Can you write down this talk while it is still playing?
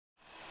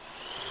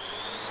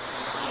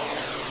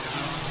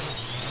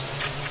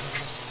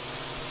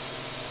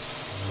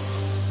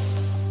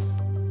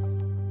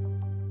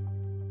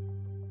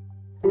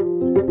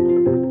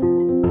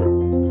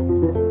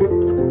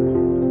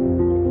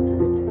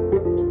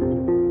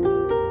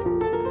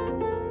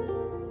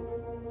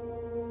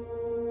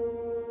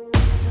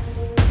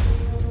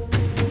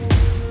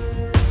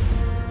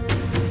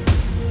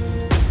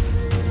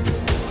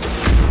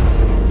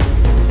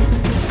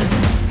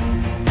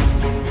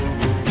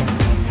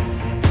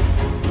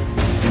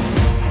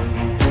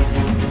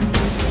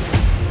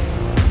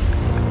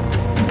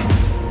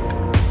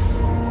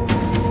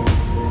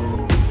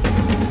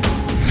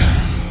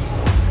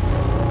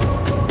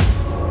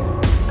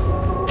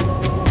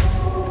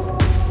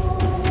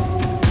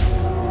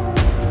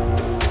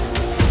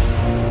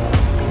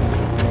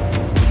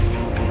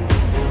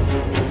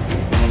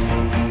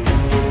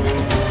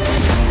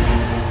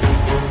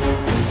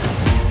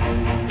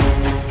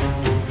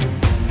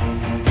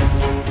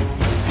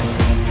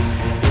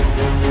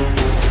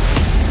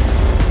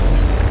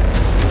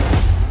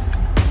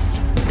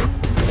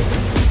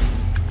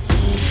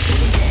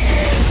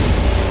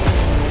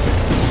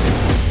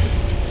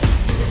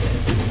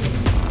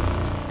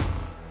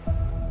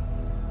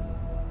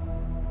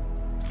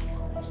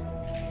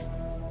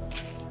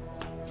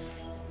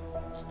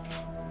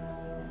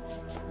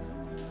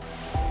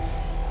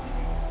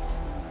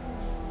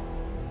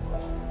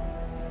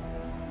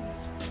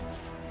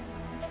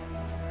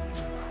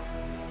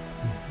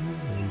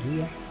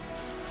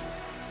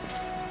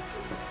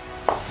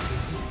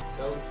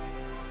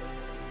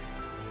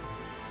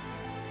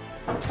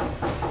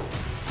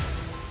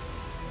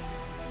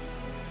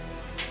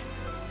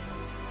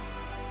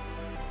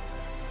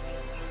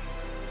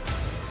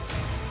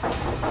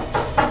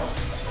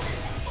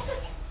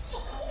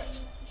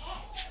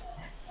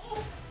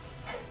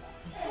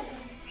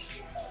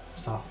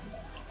Sawa.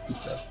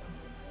 Sawa.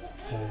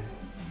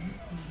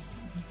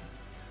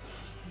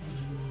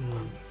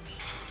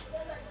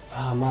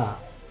 Ma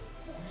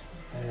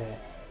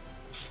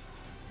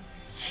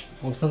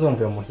umusaza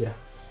wamvuye muhira.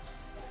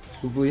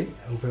 Uvuye?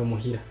 Mvuye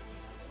muhira.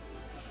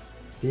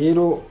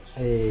 Rero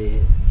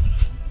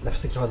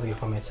ndafise ikibazo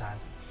gikomeye cyane.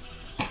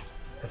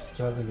 Ndafise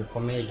ikibazo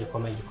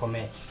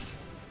gikomeye.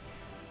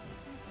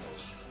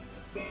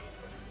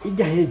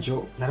 Ijya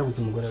hejo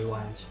narabuze umugore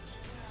wanje.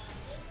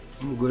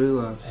 Umugore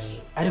wawe?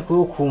 Ariko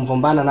yo kumva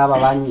mbana n'aba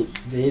banyi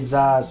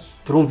beza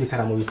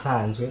turumvikana mu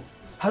bisanzwe.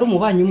 Hari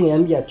umubanyi umwe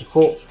yambwiye ati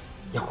ko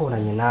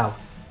yakoranye nawe.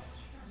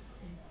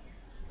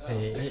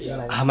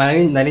 Hamara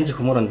narinje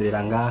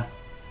kumuronderera ngaha.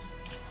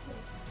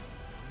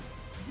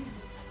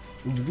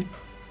 Uvuze?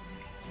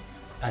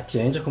 Ati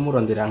narinje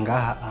kumuronderera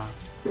ngaha.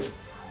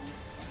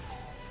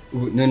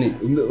 None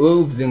wowe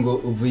uvuze ngo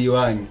uvuye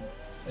iwanyu?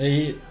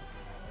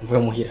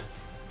 Mvuye muhira.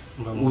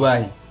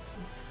 Ubaye?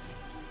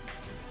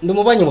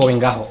 Ndumubanyi wawe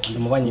ngaho.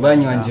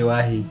 Ndumubanyi wanje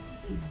wahi.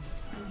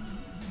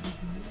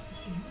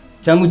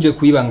 Cyangwa uje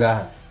kuyiba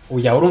ngaha?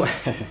 Oya uru.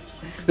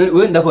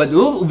 Wewe ndakwadi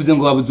uvuze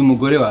ngo wabuze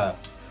umugore wawe.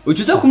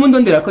 Ucuza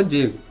kumundondera ko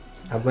jewe.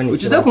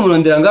 Ucuza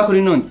kumurondera ngaha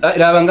kuri none.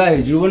 Raba ngaha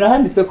hejuru ubona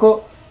handitse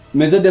ko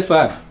maison de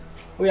femme.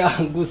 Oya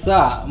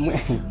gusa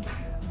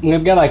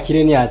mwebwe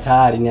abakire ni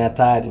hatari.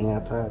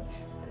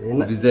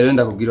 Bize rero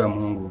ndakubwira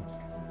muhungu.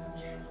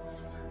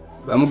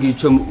 Bamubwira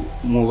ico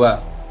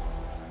muba.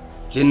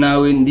 Je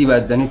nawe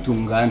ndibaza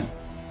nitungana.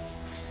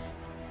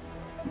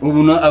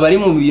 Ubu abari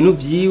mu bintu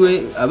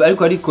byiwe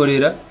ariko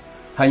arikorera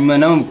hanyuma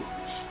nawe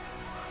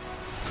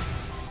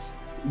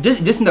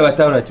je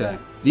sindabatahura cyane.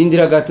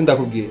 Rindira gato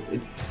ndakubwira.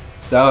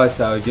 Sawa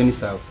je ni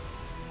sawa.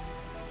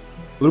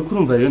 Uri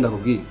kurumva rero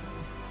ndakubwira.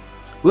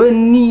 We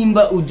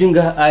nimba uje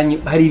ngaha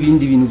hari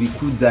ibindi bintu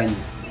bikuzanye.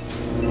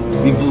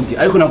 Bivuge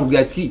ariko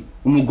nakubwira ati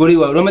umugore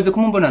wawe uramaze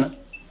kumumbonana?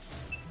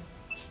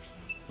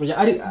 Oya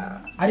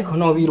ariko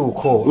no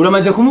biruko.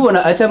 Uramaze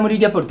kumubona aca muri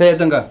rya portail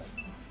yaza ngaha?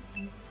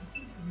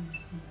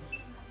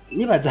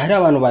 Nibaza hari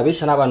abantu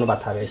babesha n'abantu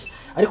batabesha.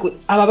 Ariko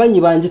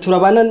ababanyi banje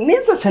turabana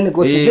neza cyane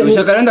gose.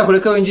 Ushaka renda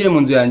kureka winjire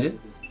mu nzu yanje?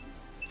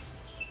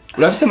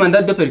 Urafise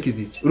mandat de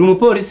perquisition. Uri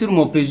umupolisi, uri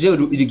umupeje,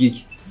 uri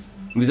giki?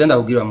 Mbiza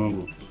ndakubwira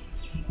mungu.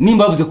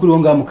 Nimba bavuze kuri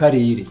wonga mu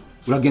karere,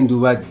 uragenda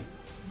ubaze.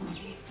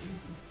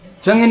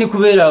 Canke ni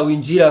kubera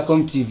winjira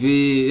comme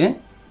TV,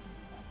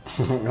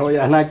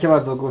 Oya nta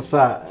kibazo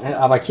gusa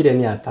abakire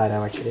ni hatari.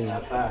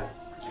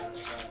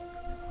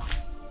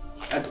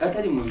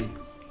 Atari mubi.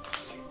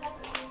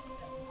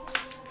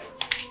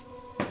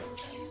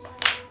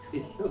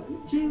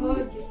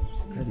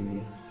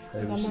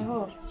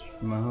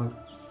 Mahoro.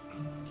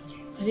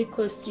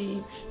 Ariko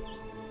Steve,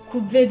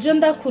 kuveje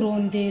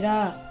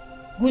ndakurondera,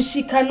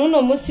 gushika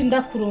nuno musi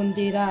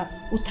ndakurondera,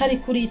 utari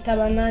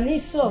kuritabana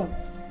niso.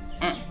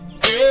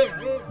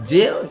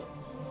 Jewe?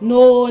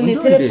 None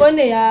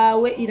telefone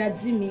yawe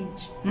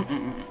irazimije.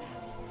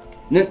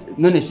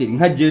 None sheri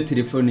nka jewe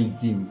telefone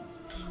izimye.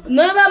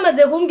 Noye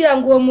bamaze kumbwira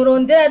ngo uwo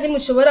murondera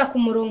ntimushobora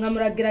kumuronka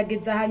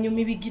muragerageza hanyuma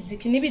ibigizi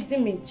iki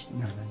nibizimije.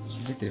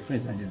 Je telefone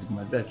zanje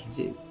ziguma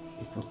zakije.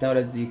 Pourtant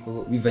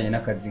uraziko bivanye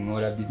n'akazi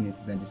nkora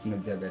business zanje sino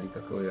zihagarika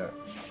ko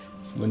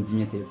ngo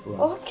nzimye telefone.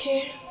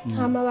 Okay,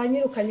 ntama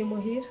banyirukanye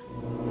muhira.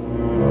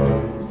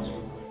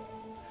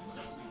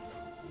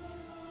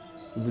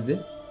 Uvuze?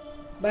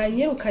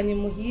 Banyirukanye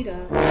muhira.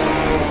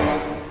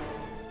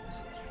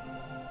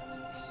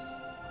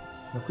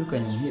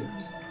 Nakwirukanye muhira?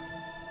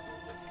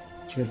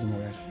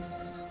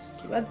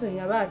 Kibazo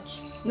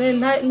nyabaki.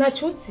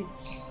 Ntacutsi.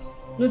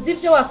 Nuzi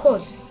ivyo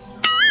wakoze?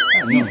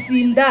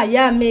 Bisinda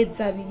ya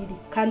meza abiri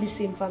kandi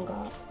simva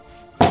ngaho.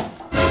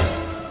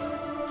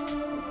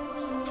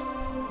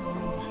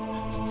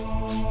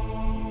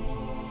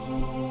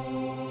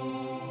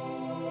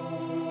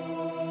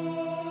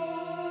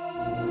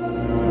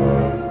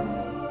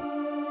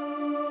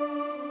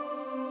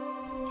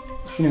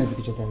 Kinazi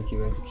kicho tabi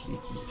kibazo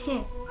kiriki.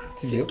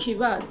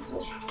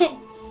 Sikibazo.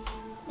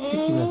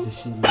 Sikibazo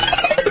shiri.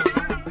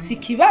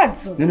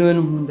 Sikibazo? None we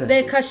nkunda.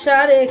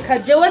 Reka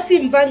jewe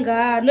simva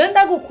ngaho. None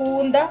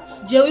ndagukunda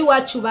jewe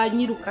iwacu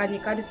banyirukanye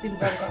kandi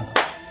simva ngaho.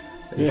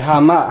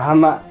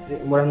 Hama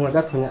muranwa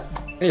gatonya.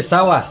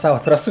 Sawa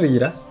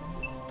turasubira.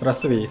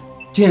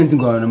 Cyenzi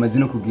ngo abantu amaze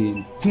no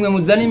kugenda. Simwe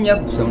muzana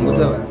imyaka gusa ngo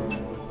z'abantu.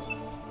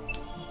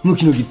 Mu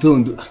kino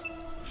gitondo.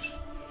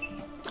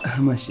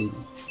 Amasheri.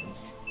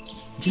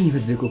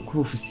 Nibaze ko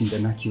kuba ufise inda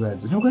nta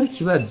kibazo. Ntabwo ari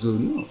kibazo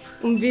no.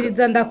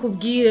 Umviriza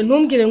ndakubwire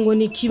ntumbwire ngo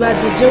ni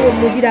kibazo jewe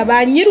muhira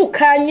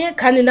banyirukanye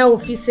kandi nawe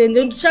ufise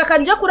nde ushaka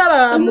nje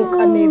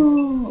kurabamuka neza.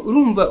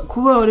 Urumva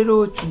kuba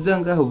rero cuza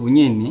ngaho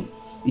bunyene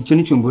ico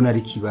nico mbona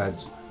ari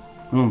kibazo.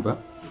 Urumva?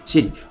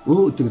 Sheri,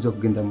 wowe utegeza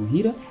kugenda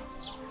muhira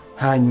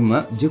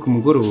hanyuma je ku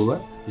mugoroba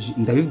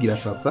ndabibwira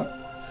papa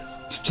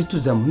tuce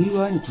tuza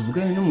muhiwanyu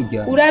tuvugane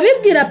n'umuryango.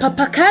 Urabibwira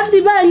papa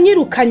kandi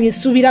banyirukanye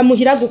subira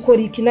muhira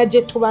gukora iki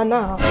naje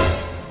tubana.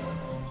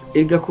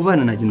 Ega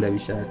kubana naje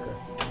ndabishaka.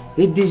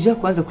 Deja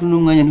kwanza kuri no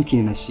mwanya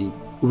ntukine nashira.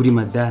 Uri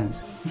madame.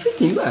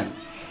 Mfite imbana.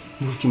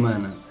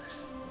 Nukimana.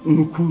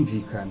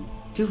 Nukumvikana.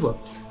 Tiva.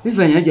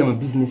 Bivanye najya ama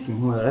business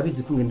nkora.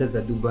 Arabizi ko ngenda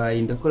za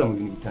Dubai ndakora mu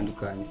bintu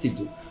bitandukanye,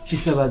 sibyo?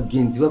 Fise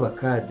abagenzi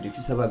b'abakadre,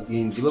 fise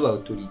abagenzi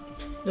b'abautorite.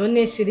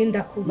 None shiri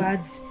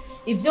ndakubaze.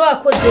 Ivyo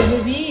wakoze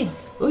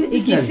mubizi.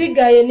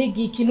 Igisigaye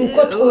n'igiki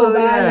nuko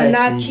twobana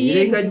nakindi.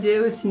 Rega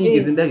jewe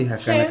sinigeze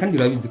ndabihakana kandi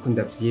urabizi ko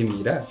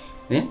ndavyemera.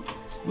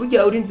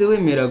 Burya urinze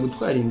wemera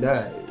gutwara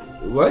inda,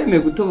 wemeye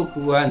gutoboka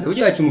ubuhanza.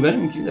 Burya yacu umugani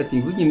mu kirundi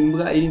ati burya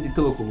imbwa irinze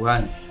itoboka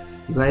ubuhanza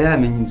iba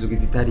yamenye inzugi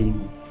zitari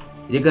imwe.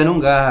 Rega no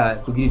ngaha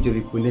kugira ibyo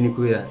bikunde ni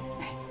kubera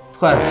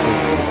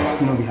twarakoze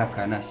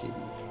sinobihakana shiri.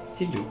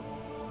 Sibyo?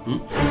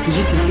 C'est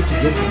juste que tu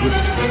viens de dire.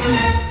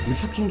 Il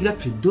faut qu'il y ait la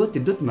prédote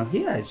d'autres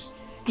mariages.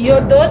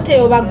 Iyo dote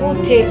yoba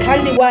gute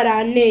kandi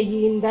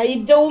waraneye inda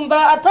ibyo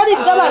wumva atari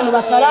ibyo abantu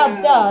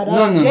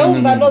bataravyara je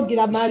wumva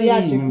nogira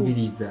mariage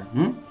umviriza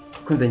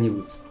konza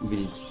nyibutse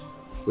umviriza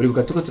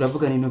uribuka tuko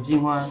turavugana ibintu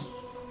by'inkwa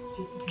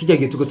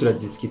kijyagiye tuko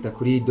turadiskita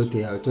kuri dote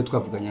yawe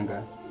twavuganya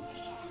ngaha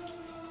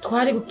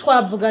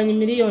twavuganye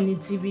miliyoni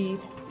 2.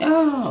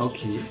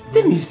 Okay.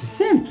 Demi c'est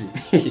simple.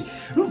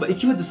 Rumba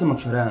ikibazo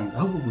cy'amafaranga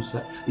ahubwo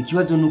gusa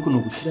ikibazo nuko no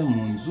gushira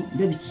mu nzu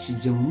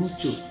ndabicishije mu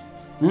muco.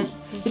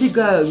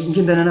 Erega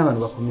ngendana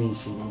n'abantu bakomeye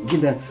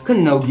ngendana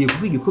kandi nawe ugiye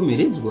kubiga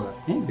ikomerezwa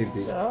bebe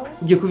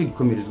ugiye kubiga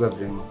ikomerezwa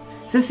vraiment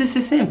c'est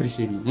simple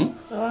chérie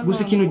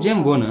gusa ikintu je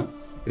mbona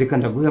reka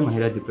ndaguha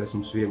amahera de place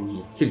musubire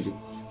muhira sibyo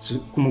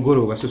ku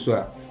mugoroba ce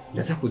soir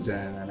ndaza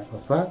kuzana na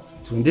papa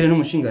tundire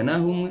n'umushinga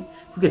naho umwe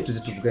kuge tuze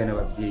tuvugane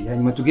n'abavyeyi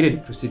hanyuma tugire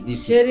procedure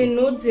chérie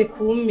nuze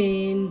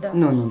kumenda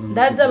no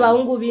ndaza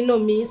abahungu bino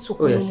misu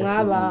ku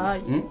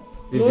mwabaye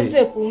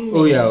nuze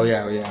kumenda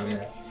oya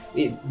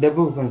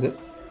d'abord kwanza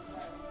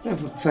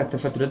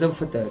fata uraza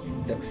gufata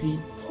taxi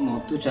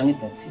moto canke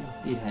taxi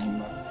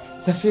hanyuma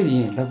ça fait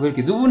rien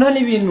ndakwereke ubu nta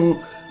n'ibintu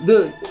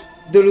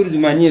de l'ordre de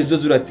manière zo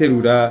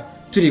zuraterura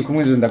turi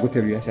kumwe zo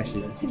ndaguterura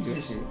shashira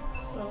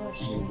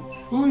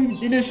oui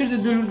les choses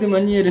de l'ordre de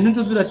manière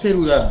nzo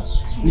zuraterura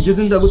nizo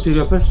zo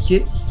ndaguterura parce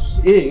que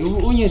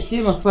ubu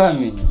unyetiye ma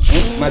femme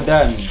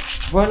madame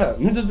voilà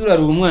nzo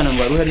zurara umwana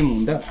ngo ari hari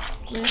mu nda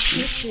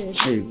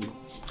yego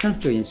ça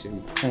fait rien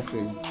chérie ça fait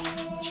rien.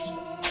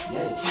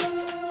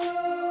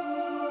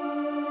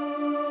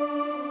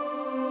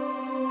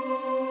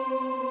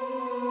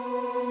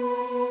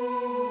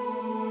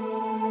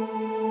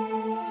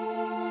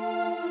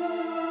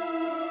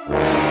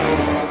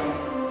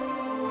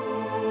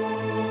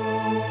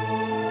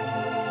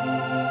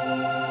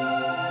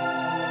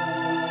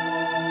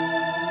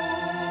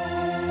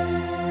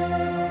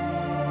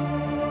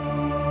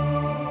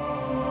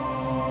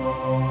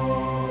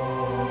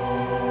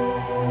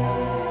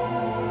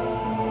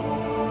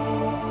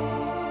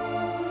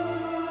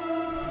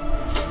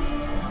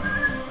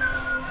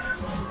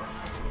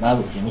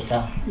 Babuje ni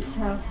sawa?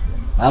 Sawa.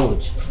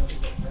 Babuje.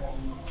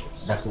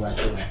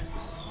 Ndakubatura.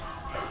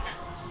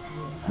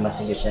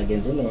 Amasengesho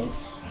yagenze neza.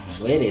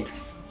 Weretswe.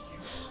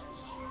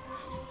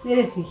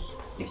 Nereke.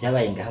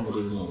 Ivyabaye ngaha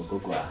muri mu rugo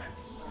rwawe.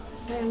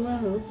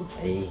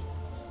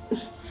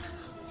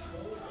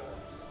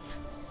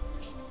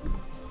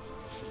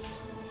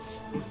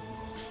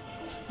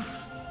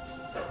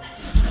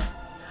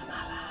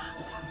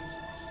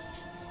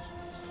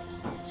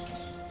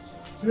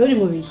 Ruri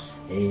mubi.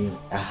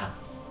 Aha.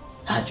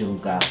 Haje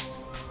urugabo.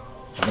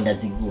 Agenda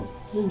zigura.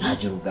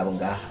 Haje urugabo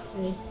ngaha.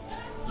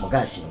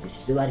 Mugasi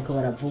mbese ibyo bariko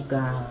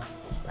baravuga,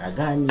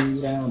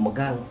 baraganira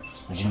mugabo.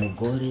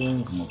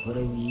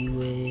 Umugore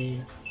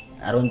wiwe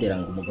arondera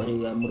ngo umugore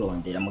wiwe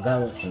amurondera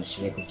mugabo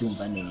sinashoboye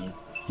kubyumva neza.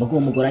 Mugo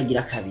umugore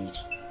agira kabiri.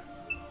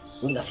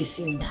 We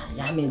ngafise inda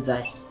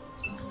yameza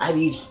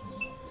abiri.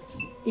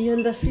 Iyo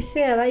ndafise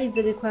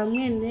yarayizere kwa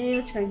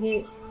mweneyo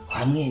canke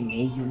kwa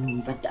mweneyo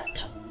numva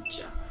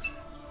databuja.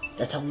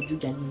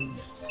 Databuja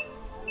nini?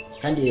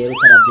 Kandi rero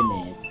karabye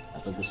neza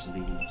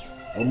azogusubirira.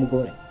 Abo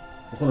mugore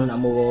ukuntu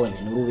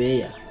namubonye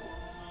nurubeya.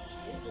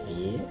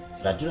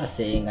 Turadura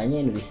senga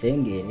nyene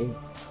bisengere.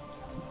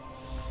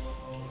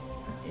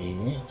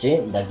 Je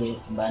ndage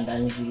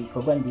mbandanye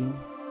ibikorwa ndimo.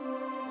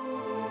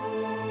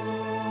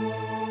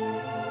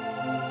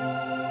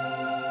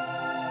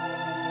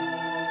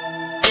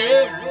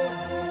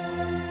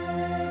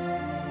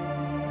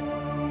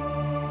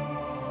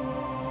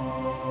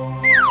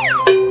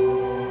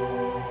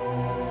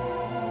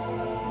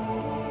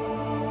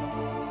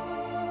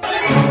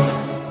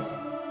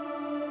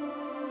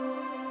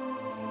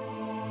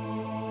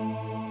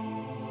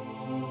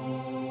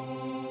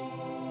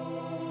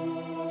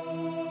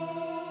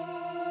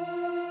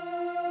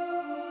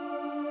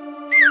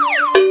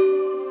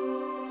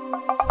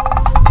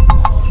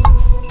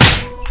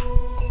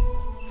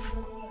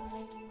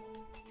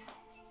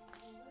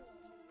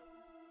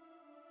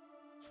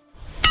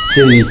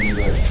 Chérie,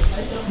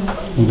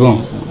 bon,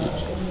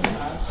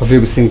 uvuye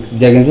gusenga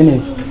byagenze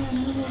neza?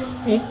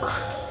 Eko.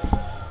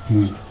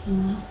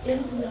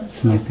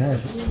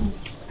 Sinataje.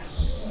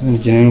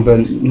 Njye numva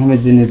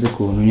ntameze neza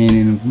ukuntu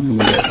nyine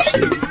numva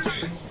ndashaka.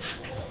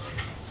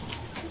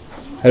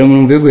 Hari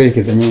umuntu mvuye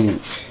guherekeza nyine.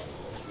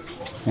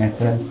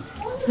 Sinataje.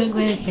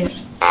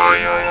 Guherekeza.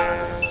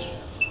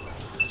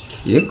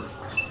 Yego.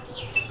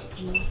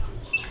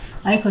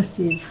 Ariko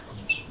Steve.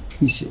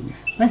 Ishimye.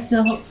 Basi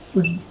aho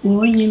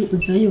wowe nyine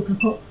uzoyuka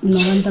ko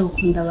noba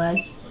ndagukunda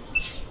basi.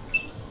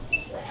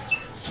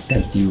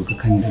 Ndabyibuka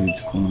kandi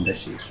ndabizi ko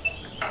ndashika.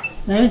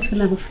 Nabizi ko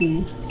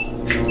nagufiriye.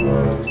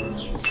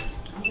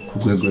 Ku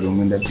rwego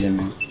rumwe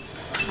ndabyemeye.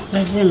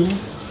 Ndabyemeye.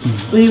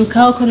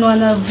 Uribuka ko noba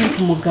naravuye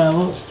ku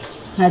mugabo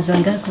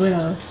nkazanga kubera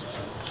wowe.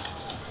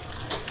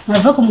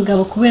 Nava ku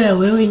mugabo kubera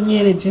wewe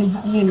nyereje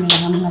nkemera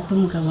hamwe nato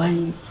umugabo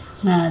ari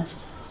nazi.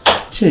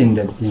 Ce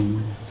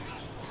ndabyemeye.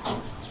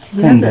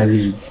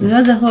 Ndabizi.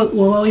 Nibaza ko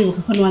wowe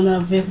wibuka ko noba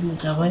naravuye ku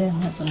mugabo ari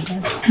nkazanga.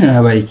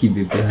 Habaye iki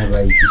bebe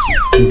habaye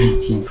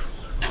iki.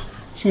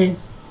 Che.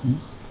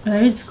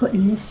 Urabizi ko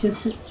iminsi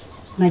yose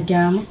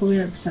naryama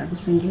kubera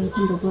gusengera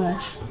urukundo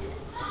rwacu.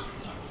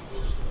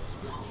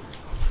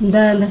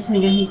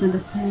 Ndasenga nkiko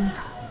ndasenga.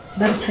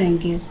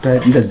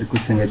 Ndarusengera. Ndazi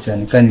gusenga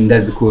cyane kandi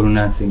ndazi ko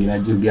runasengera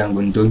nagiye kugira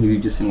ngo ndonke ibi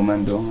byose ngo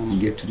mandonka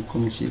mugiye turi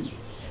kumishije.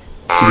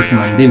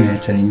 Gituma ndemera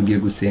cyane ngiye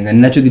gusenga ni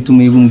nacyo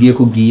gituma iyo umbwiye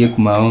ko ugiye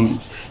ku mahombi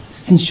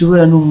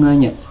sinshobora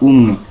n'umwanya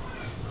umwe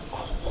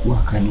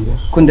kuwakanira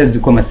ko ndazi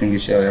ko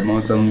amasengesho yawe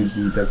amavamo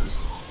ibyiza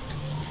gusa.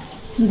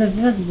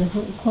 Sindavyibaza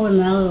ko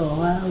nawe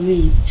woba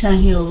ubizi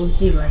canke woba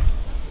uvyibaza.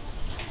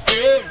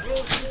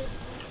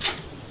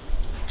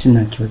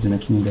 Nta kibazo na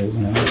kimwe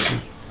ndabibona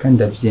kandi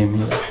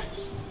ndabyemera.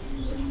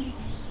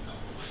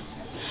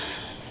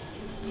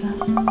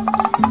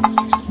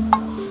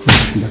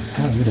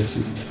 Sindakutahura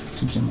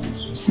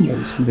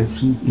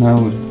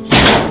nawe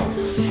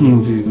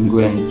sinumva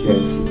ingorane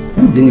zawe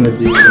njye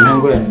nibaze nta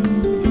ngorane.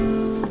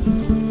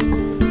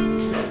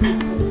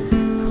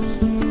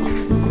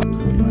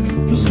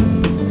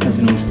 Kazi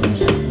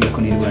n'umusaza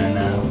ko nirwana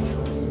nawe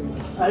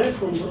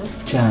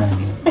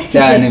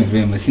cyane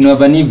vrema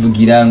sinova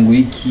nivugira ngo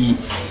iki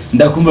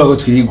ndakumva ko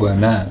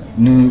twirigwana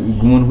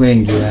n'umuntu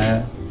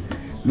wengera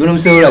bino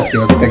musabura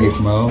kwiba kutagiye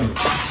ku mahombo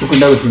kuko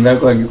ndagutunga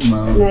ko wagiye ku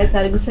mahombo.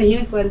 Natari gusa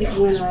nyine kuba ndi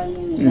kumwe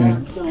n'abanyene.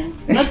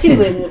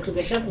 Natwirwenera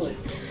tugashavura.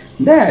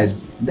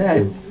 Ndazi.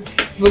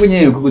 Vuga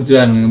nyine kuko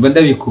turanwe mba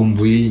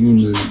ndabikumbuye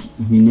nyine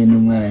nyine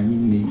n'umwana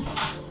nyine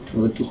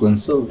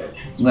tukonsoba.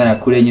 Umwana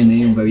kure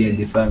nyine yumva biya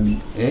de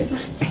famille.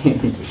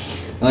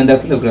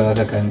 Ndakunda kuraba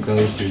akakantu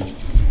kawese.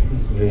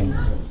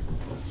 Vrema.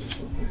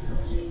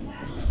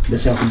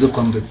 Ndashaka kuzo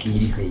kwambika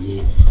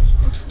irihaye.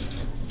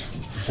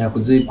 Ndashaka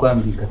kuzo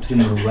kwambika turi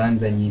mu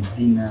rubanza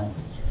nyizina.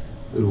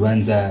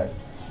 Urubanza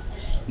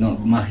no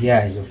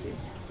mariage en fait.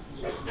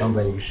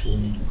 Kwambara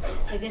ibishuni.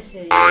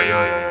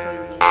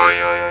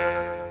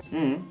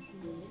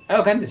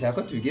 Alors kandi ndashaka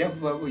ko tubigira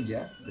vuba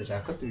burya.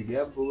 Ndashaka ko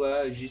tubigira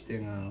vuba juste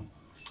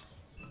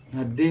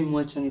nka 2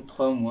 mois cyangwa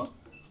 3 mois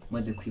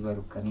maze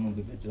kwibaruka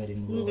n'umubebe bari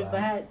mu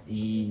rubanza.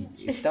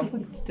 C'est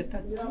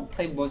un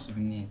très bon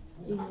souvenir.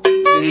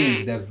 Souvenir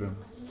bizarre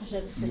vraiment.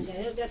 Acha gusenga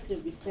rero gatyo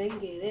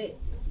bisengere.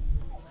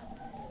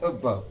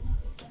 Opa.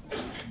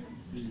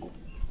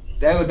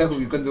 Dago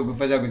ndakubwira ko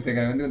nzogufasha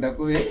gusenga ndi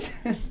ndakubesha.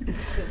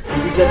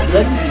 Biza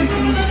turagiye.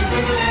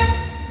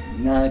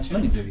 Na chuma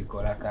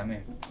nizobikora kame.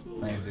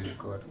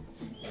 Nizobikora.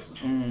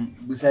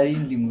 Gusa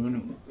yindi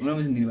nkuru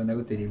uramuzi ndiriba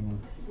ndagutera inkuru.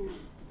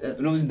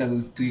 Uramuzi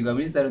ndagutwiga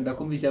muri salon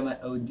ndakumvisha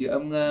ama audio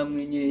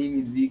amwamwe nye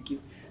y'imiziki.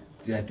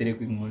 Tuyatere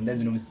ku inkuru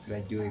ndazi no musi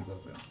turaryoherwa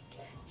bro.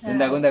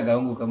 Ndagunda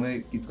gahunguka mwe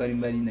kitwa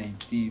Nimba ari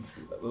 90.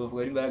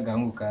 Bavuga Nimba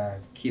gahunguka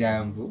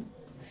kirambo.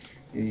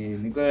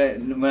 Niko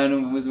mwana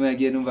n'umuzi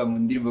yagiye numva mu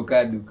ndirimbo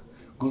kaduka.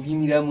 Ngo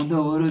nkinira mu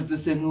ntoboro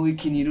zose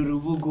nk'uwikinira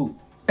urubugu.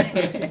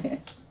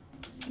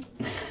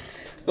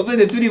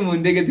 Ofete turi mu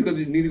ndege tuko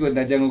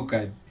ndaja nko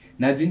kazi.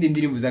 Nazindi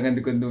ndirimbo zanga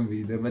ndiko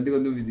ndumviriza, ndiko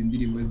ndumviriza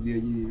indirimbo ziyo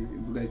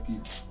ivuga ati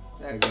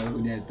saga ngo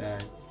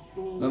nyatari.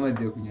 Mama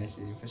ziyo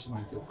kunyashira ifashe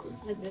amazi yo kora.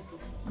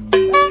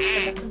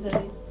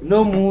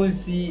 No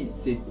musi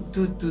c'est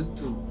tout.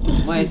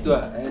 Moi et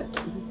toi, hein?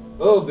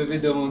 Oh bébé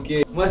de mon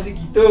cœur, moi c'est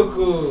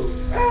kitoko.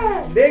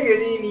 Ndege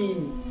nini?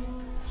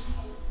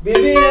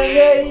 Bébé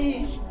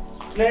yangai.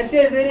 Na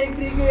chaise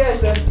électrique ya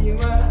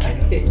sentiment.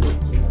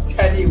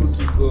 Chali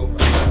ukigoma.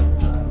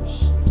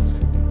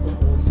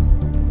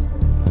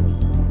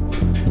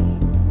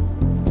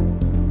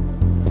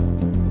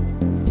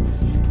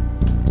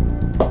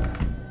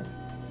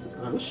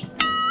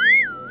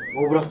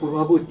 Ubura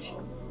kuruha gute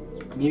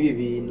nibi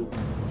bintu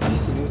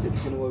bisi niwe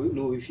tafise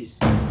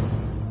n'ubifise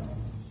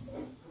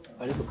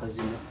ariko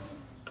kazina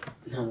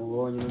nta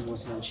mubonye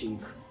n'umunsi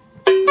nancika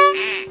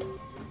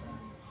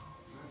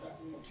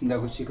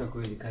Sindagucika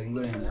kweli kari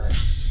ngorane yawe.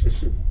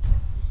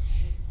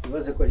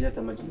 Ibaze ko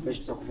ajata amajwi menshi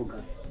tuza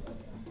kuvugana.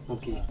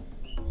 Okay.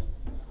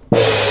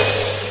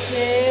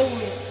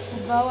 Yewe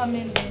uva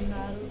wamenye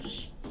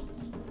narusha.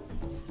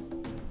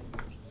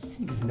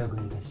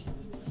 Sindaguhendashi.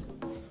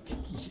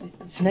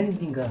 Sinani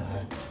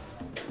ndingaha.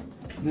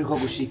 Miriko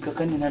gushika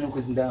kandi nta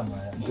nuko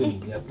zindamara ndo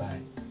mu Japan.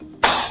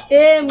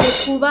 emwe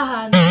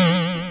kubahana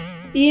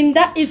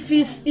inda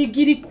ifise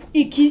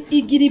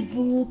igira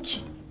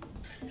ivuke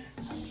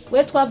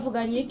we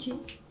twavuganye iki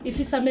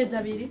ifise amezi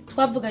 2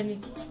 twavuganye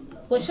iki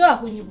woshobora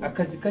kunyibuka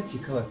akazi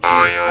kacikaba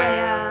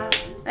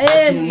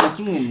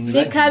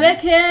bikabe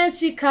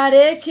kenshi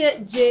kareke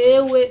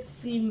jewe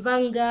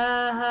simva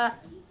ngaha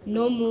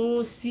no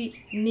musi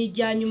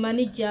nijya nyuma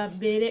nijya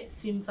mbere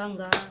simva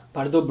ngaha.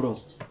 Pardon bro,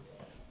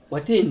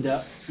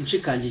 watenda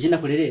mshikanje je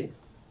nakorerere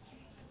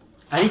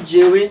ari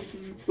jewe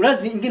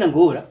urazi ingena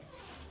ngora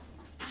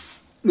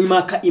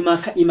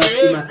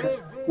imaka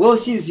wowe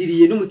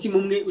usinziriye n'umutima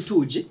umwe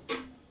utuje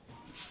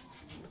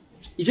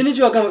ivyo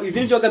nivyo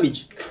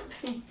wagamije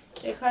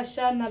eka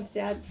shana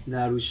vyatsi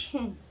narusha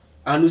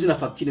ahantu uzi na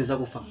facture za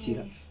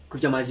gufaktira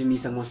kuvya amaji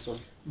misa nk'osoro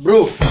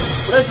bro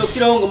urazi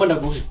facture aho ngoma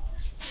ndaguhe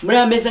muri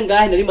ameza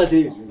ngahe nari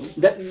maze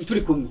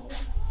turi kumwe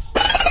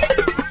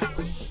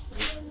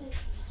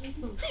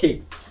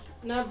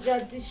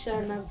navyatsi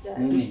shana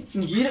vyatsi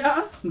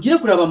ngira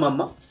kuraba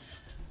mama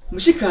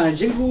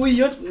mushikanje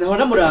nguyo naho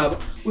namuraba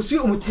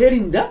usuye umutera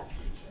inda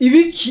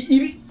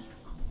ibi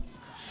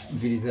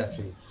mviriza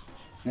fe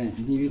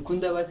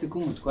ntibikunda basi ko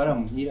mutwara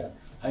muhira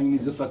hanyuma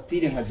izo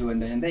facture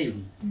nkazobandanya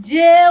ndayiri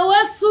jewe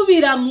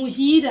subira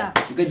muhira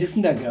ugaje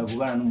sindagira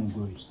kubana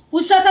n'umugore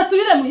ushaka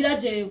subire muhira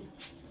jewe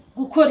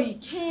gukora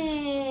iki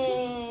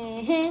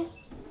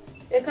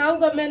eka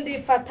ahubwo mbe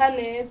ndifata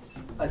neza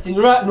ati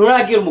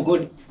nuragira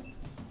umugore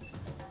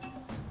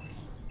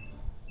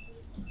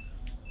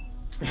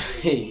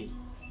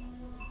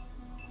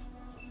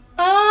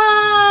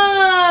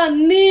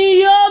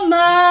niyo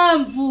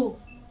mpamvu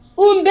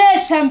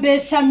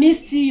umbesha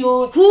misi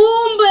yose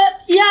kumbe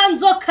ya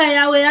nzoka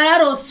yawe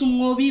yararose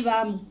umwobi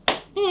bamwe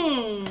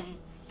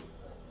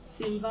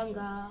simva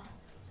ngaha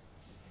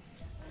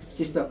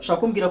sister ushaka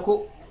kumbwira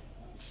ko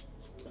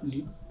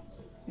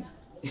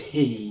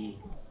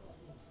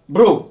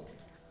bro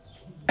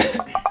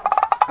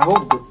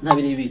ahubwo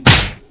ntabiri ibi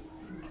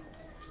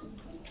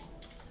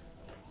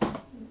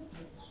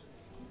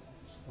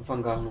uva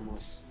ngaho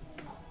n'umunsi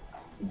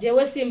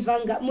jewe simva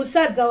ngaha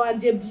musaza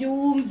wanje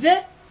vyumve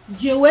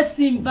jewe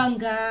simva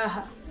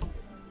ngaha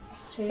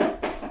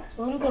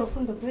urwo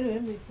rukundo kweri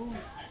wemeye kuba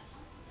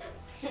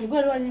nibwo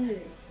rero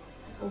wanyemereye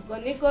ubwo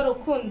niko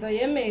rukundo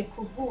yemeye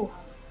kuguha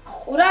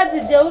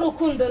urazi jewe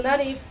urukundo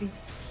nari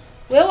ifise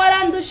wewe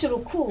warandusha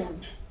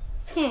urukundo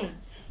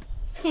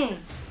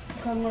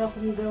ukankora ku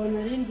mugabo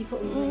narindi ko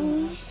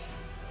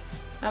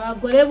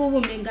abagore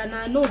bubumenga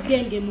nta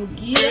n'ubwenge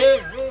mubwire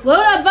wowe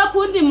urava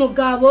kundi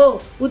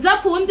mugabo uza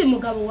kundi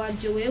mugabo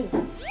wanje wewe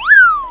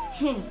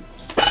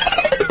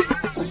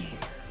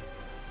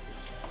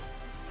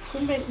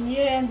kumbe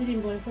niyo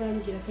yandirimbo ariko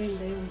yambwira ko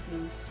yenda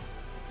yumvise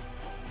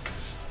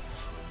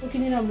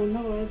ukinira mu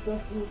ntabwo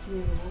zose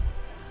umutumiro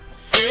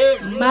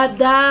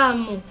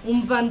madamu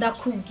umva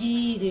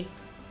ndakubwire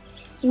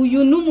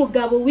uyu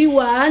n'umugabo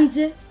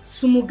wiwanje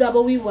si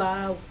umugabo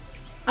wiwawe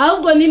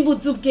ahubwo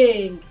nimbuze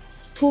ubwenge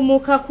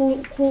tumuka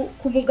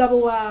ku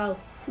mugabo wawe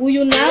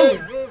uyu nawe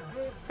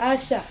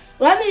asha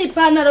urabona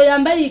ipantaro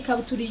yambaye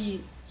ikabutura iyi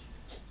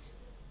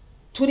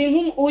turi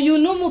uyu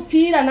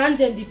n'umupira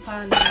nanje ndi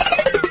ipantaro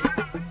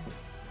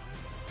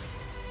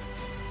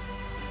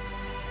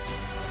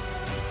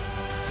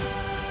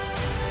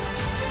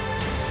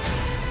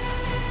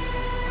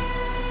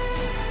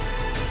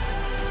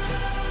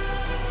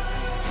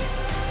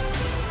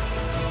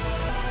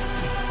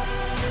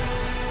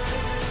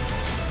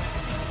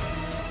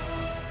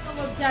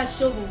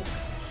byashoboka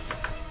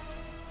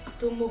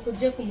tumuka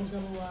uje ku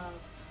mugabo wawe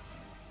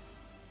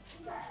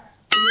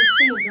uyu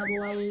si umugabo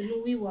wawe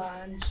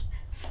n'uwiwanje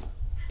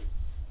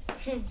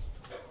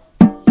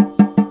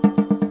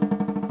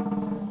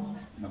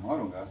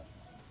namahoro ngaho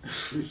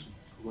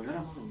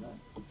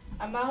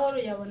amahoro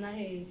yabona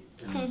hehe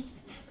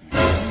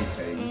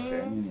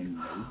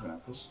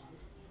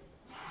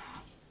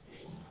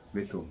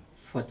beto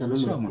fata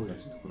n'umugore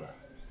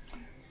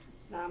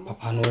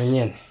papa nuri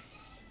nyene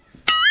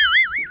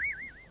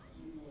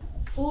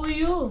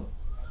uyu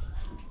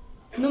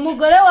ni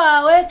umugore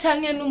wawe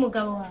canke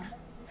n'umugabo wawe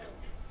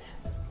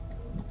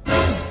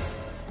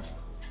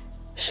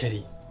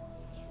sheri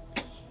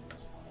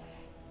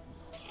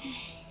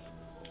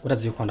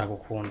urazi yuko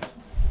ndagukunda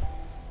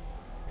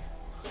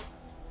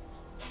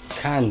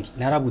kandi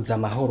narabuze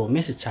amahoro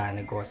menshi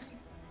cyane gose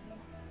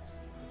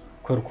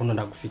kubera ukuntu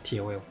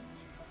ndagufitiye wewe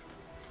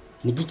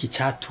nigiki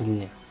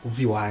cyatumye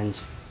uvi wanje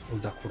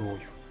uza kuri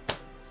uyu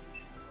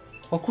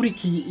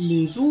wakurikiye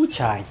inzu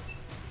cyane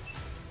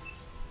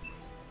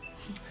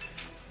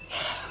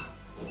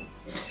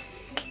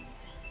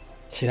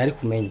sheri ari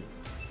kumenya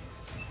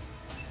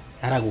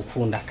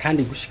naragukunda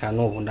kandi gushika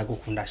n'ubu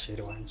ndagukunda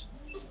sheri wanje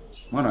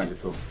mwana wanjye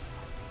to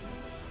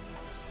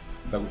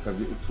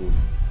ndagusabye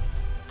utuze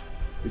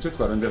icyo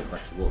twarondera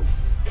twakibonye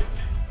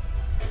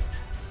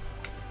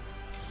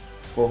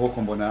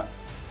ko mbona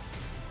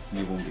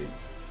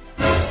nibungenze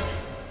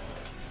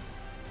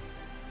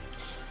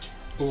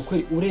ubu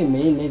kweli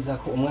uremeye neza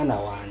ko umwana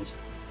wanje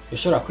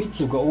yashobora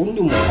kwitirwa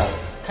uwundi mugabo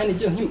kandi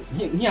ibyo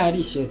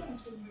ntiyarishe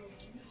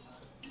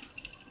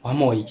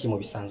wamoye iki mu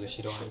bisanzwe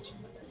shiri wanje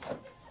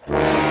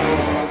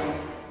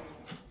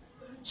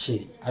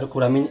shiri ariko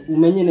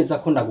umenye neza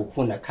ko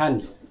ndagukunda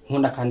kandi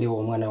nkunda kandi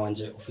uwo mwana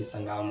wanje ufisa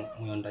ngaho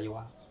muyonda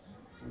yiwa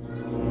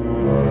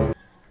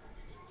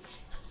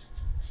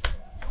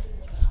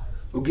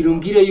ugira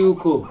umbwire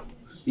yuko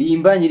iyi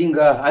mbanye iri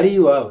ngaha ari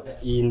iwawe.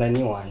 iyi nda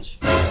ni wanje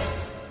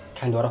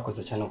kandi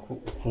warakoze cyane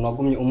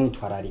kunagumye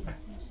umwitwararika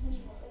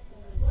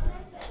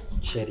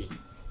sheri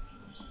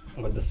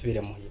ngo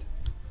dusubire muhira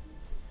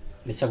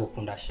ndetse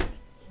gukunda sheri.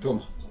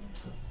 Toma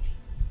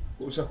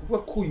ushaka kuvuga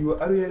ko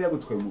uyu ari yari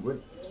yagutwaye umugore?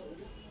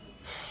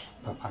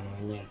 Papa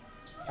nonyene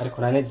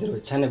ariko nanezerewe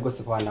cyane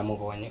gose kwa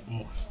ndamubonye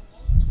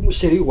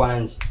umusheri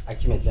wanje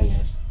akimeze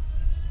neza.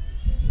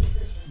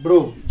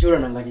 Bro jora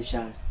nangaje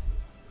cyane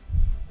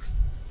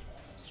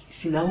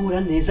sinahura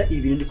neza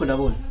ibi bintu ndiko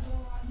ndabona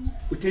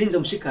uterinda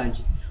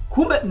mushikanje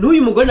kumbe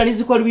n'uyu mugore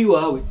narizi ko ari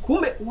wiwawe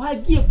kumbe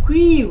wagiye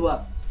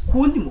kwiba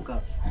kundi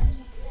mugabo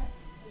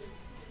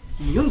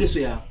niyo ngeso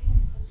yawe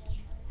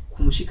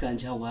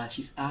kumushikanje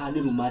hawashise aha ni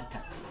rumata.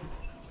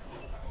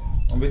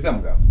 Umbeza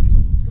mugabo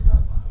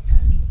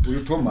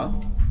uyu Toma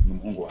ni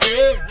umuhungu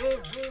wawe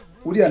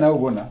uriya nawe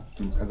ubona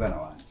ni mukazana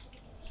wanje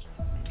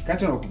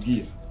kandi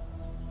nakubwira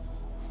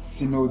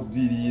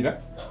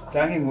sinodirira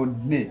canke ngo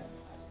nte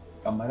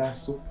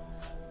amaraso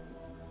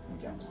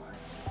umuryango wawe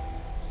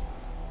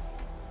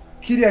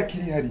kiriya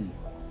kiri hariya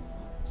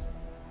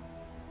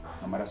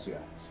amaraso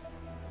yanjye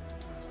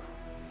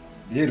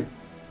rero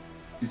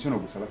icyo no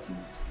gusaba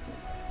kintu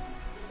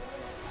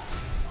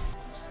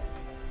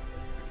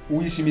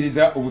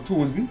uyishimiriza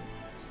ubutunzi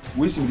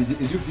wishimirije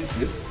ivyo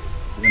ufise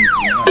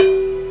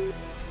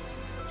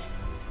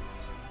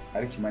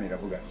ariko Imana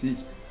iravuga ati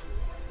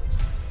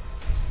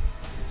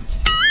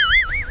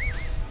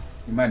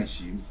Imana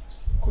ishimwe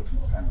ko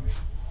tumusanze.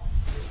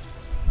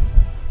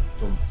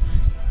 Toma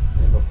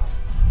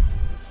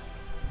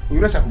uyu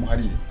urashaka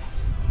umuharire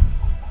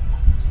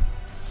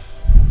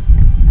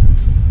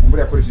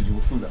umbure yakoresheje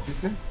ubutunzi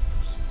afise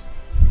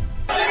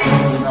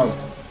nawe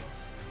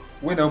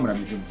we nawe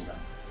muramije mvuga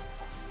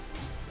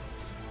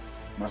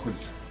murakoze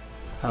cyane.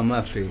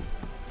 Hamafe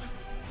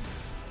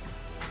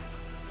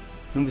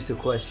numvise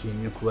ko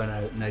washimye kuba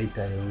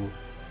naritayeho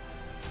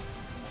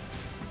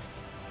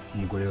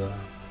umugore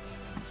wawe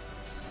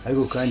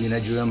ariko kandi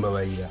naje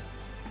urambabarira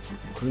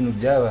ku bintu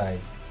byabaye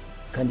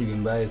kandi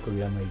bimbaye ko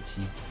biramaye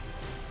iki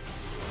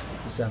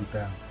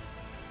usanga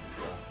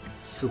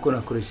suko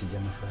nakoresheje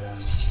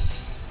amafaranga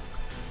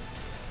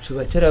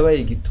cuba cyarabaye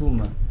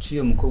igituma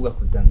cyuyo mukobwa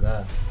kuza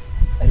ngaha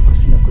ariko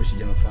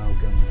sinakoresheje amafaranga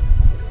ubwa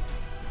mukuru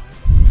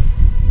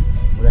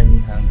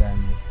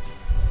muranyihangane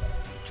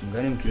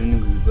cyungane mu kirundi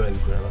ngo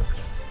bigora baka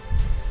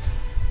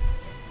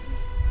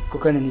ko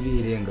kandi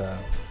ntibirenga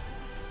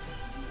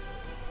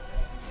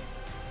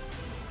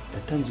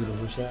ndatanze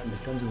uruhusha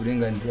ndatanze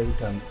uburenganzira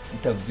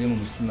bitavuye mu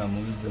mutima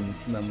mubi mu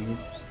mutima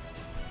mwiza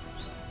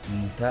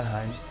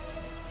mutahanye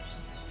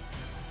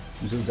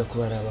nzoza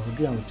kubaraba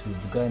kugira ngo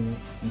tubivugane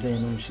nzanye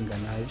n'umushinga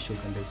nawe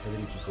bishoboka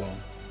ndabisabira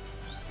ikigongo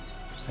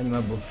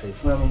hanyuma boyfriend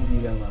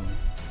muramubwira mama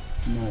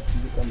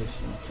natuzi kandi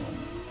ashima cyane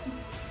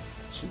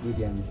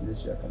shughuli ya misizo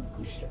shaka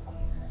kushira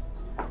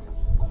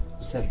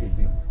gusa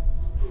bebe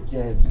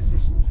byaye byose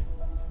shi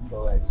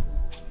mbawari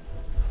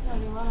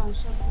nani wana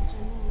ushaka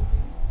kujana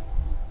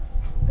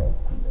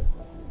ndakunda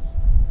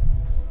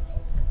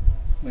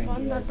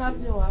Wanda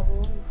tabyo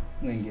wabona.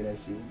 mwengera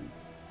shi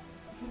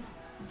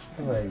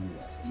abaye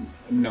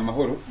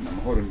Namahoro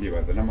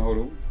ndibaza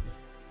namahoro